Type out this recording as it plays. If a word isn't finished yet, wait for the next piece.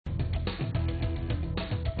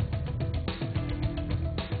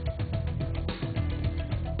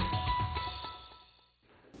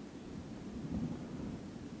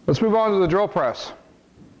Let's move on to the drill press.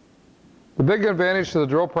 The big advantage to the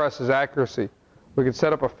drill press is accuracy. We can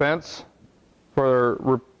set up a fence for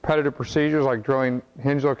repetitive procedures like drilling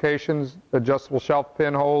hinge locations, adjustable shelf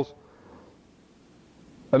pin holes.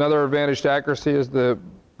 Another advantage to accuracy is the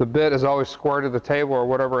bit is always square to the table or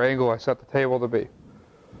whatever angle I set the table to be.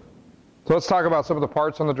 So let's talk about some of the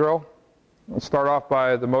parts on the drill. Let's start off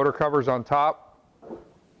by the motor covers on top.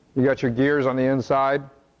 You got your gears on the inside.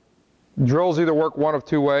 Drills either work one of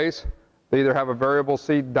two ways. They either have a variable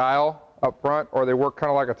speed dial up front, or they work kind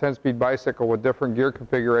of like a 10-speed bicycle with different gear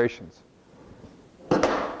configurations.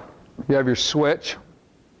 You have your switch.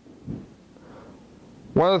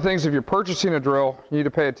 One of the things, if you're purchasing a drill, you need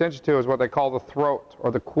to pay attention to is what they call the throat,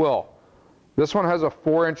 or the quill. This one has a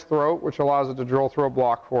 4-inch throat, which allows it to drill through a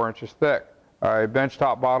block 4 inches thick. A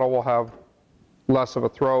benchtop bottle will have less of a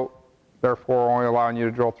throat, therefore only allowing you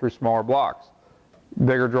to drill through smaller blocks.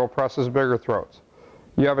 Bigger drill presses, bigger throats.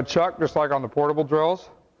 You have a chuck, just like on the portable drills.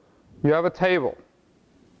 You have a table.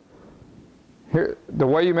 Here, the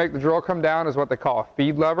way you make the drill come down is what they call a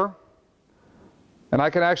feed lever. And I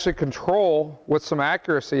can actually control with some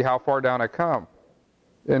accuracy how far down I come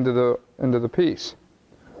into the piece.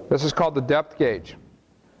 This is called the depth gauge.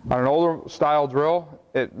 On an older style drill,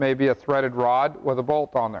 it may be a threaded rod with a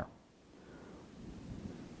bolt on there.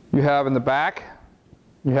 You have in the back,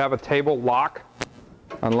 you have a table lock.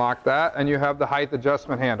 Unlock that, and you have the height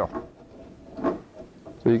adjustment handle.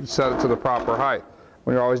 So you can set it to the proper height.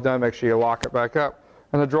 When you're always done, make sure you lock it back up.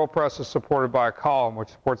 And the drill press is supported by a column which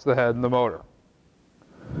supports the head and the motor.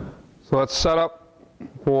 So let's set up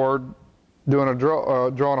for doing a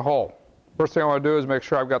drilling a hole. First thing I want to do is make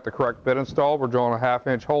sure I've got the correct bit installed. We're drilling a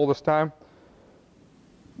 1/2-inch hole this time.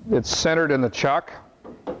 It's centered in the chuck.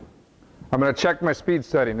 I'm going to check my speed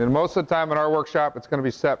setting. And most of the time in our workshop, it's going to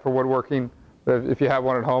be set for woodworking. If you have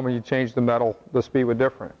one at home and you change the metal, the speed would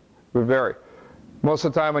vary. Most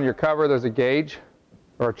of the time on your cover, there's a gauge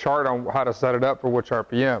or a chart on how to set it up for which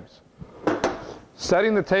RPMs.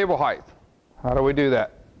 Setting the table height. How do we do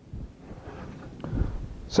that?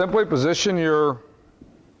 Simply position your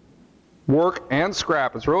work and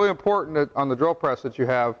scrap. It's really important that on the drill press that you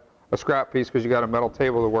have a scrap piece because you got a metal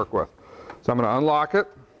table to work with. So I'm going to unlock it,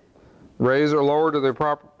 raise or lower to the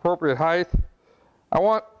appropriate height. I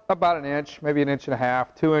want about 1 inch, maybe 1.5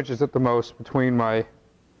 inches, 2 inches at the most between my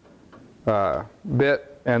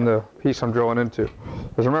bit and the piece I'm drilling into.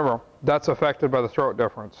 Because remember, that's affected by the throat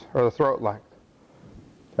difference, or the throat length.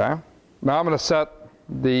 Okay? Now I'm going to set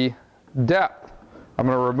the depth. I'm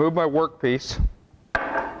going to remove my workpiece,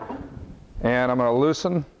 and I'm going to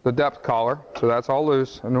loosen the depth collar, so that's all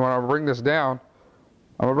loose. And when I bring this down,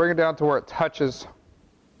 I'm going to bring it down to where it touches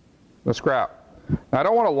the scrap. Now I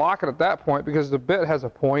don't want to lock it at that point because the bit has a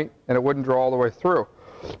point and it wouldn't draw all the way through.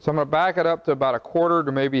 So I'm going to back it up to about 1/4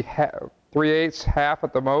 to maybe 3/8, half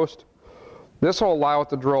at the most. This will allow it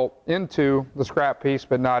to drill into the scrap piece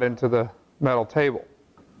but not into the metal table.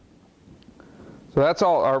 So that's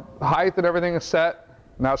all. Our height and everything is set.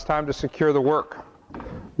 Now it's time to secure the work.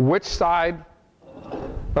 Which side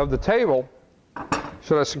of the table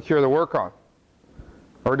should I secure the work on?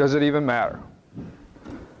 Or does it even matter?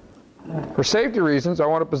 For safety reasons, I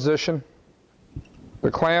want to position the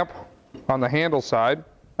clamp on the handle side.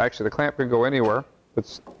 Actually, the clamp can go anywhere.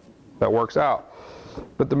 That works out.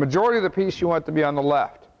 But the majority of the piece you want to be on the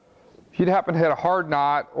left. If you happen to hit a hard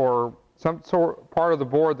knot or some sort of part of the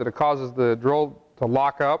board that it causes the drill to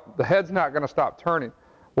lock up, the head's not going to stop turning.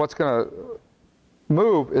 What's going to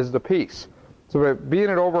move is the piece. So by being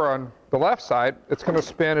it over on the left side, it's going to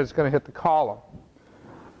spin, it's going to hit the column.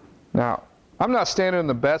 Now, I'm not standing in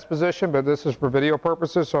the best position, but this is for video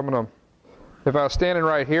purposes, so I'm going to, if I was standing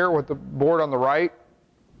right here with the board on the right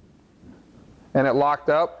and it locked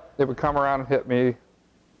up, it would come around and hit me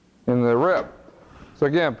in the rib. So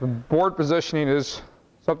again, board positioning is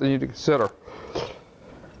something you need to consider.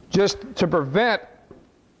 Just to prevent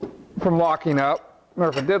from locking up, or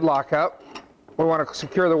if it did lock up, we want to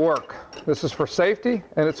secure the work. This is for safety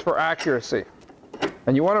and it's for accuracy.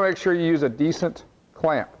 And you want to make sure you use a decent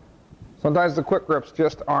clamp. Sometimes the quick grips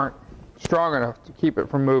just aren't strong enough to keep it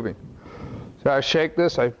from moving. So I shake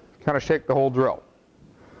this, I kind of shake the whole drill.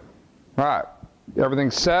 All right,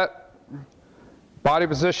 everything's set. Body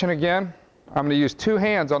position again. I'm going to use 2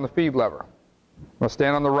 hands on the feed lever. I'm going to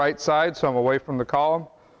stand on the right side so I'm away from the column.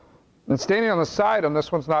 And standing on the side on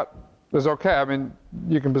this one's is okay. I mean,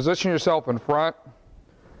 you can position yourself in front,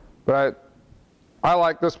 but I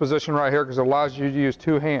like this position right here because it allows you to use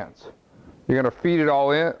 2 hands. You're going to feed it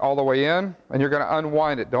all the way in, and you're going to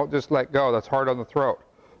unwind it. Don't just let go. That's hard on the throat.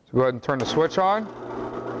 So go ahead and turn the switch on.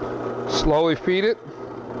 Slowly feed it.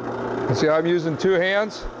 And see how I'm using 2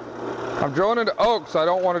 hands? I'm drilling into oak, so I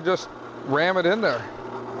don't want to just ram it in there.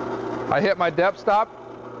 I hit my depth stop,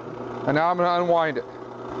 and now I'm going to unwind it.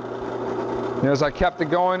 And as I kept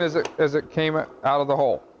it going as it came out of the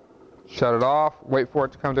hole. Shut it off, wait for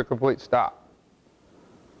it to come to a complete stop.